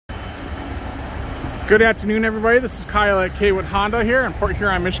Good afternoon, everybody. This is Kyle at Kaywood Honda here in Port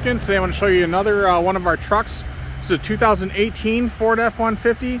Huron, Michigan. Today I want to show you another one of our trucks. It's a 2018 Ford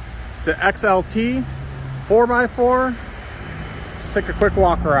F-150. It's an XLT 4x4. Let's take a quick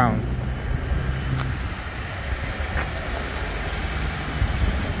walk around.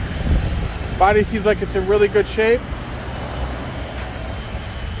 Body seems like it's in really good shape.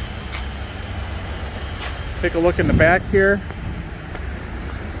 Take a look in the back here.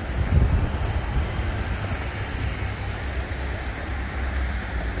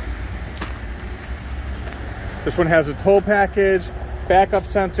 This one has a tow package, backup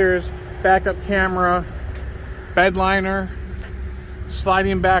sensors, backup camera, bed liner,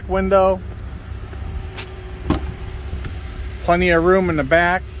 sliding back window, plenty of room in the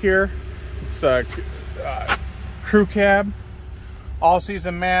back here. It's a crew cab,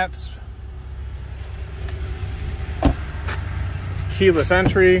 all-season mats, keyless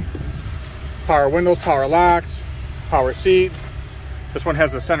entry, power windows, power locks, power seat. This one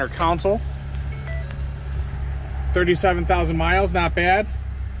has a center console. 37,000 miles, not bad.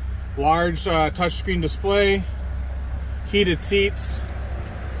 Large touchscreen display, heated seats.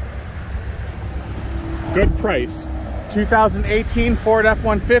 Good price. 2018 Ford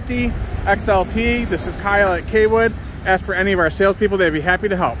F-150 XLT. This is Kyle at Kaywood. Ask for any of our salespeople, they'd be happy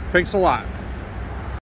to help. Thanks a lot.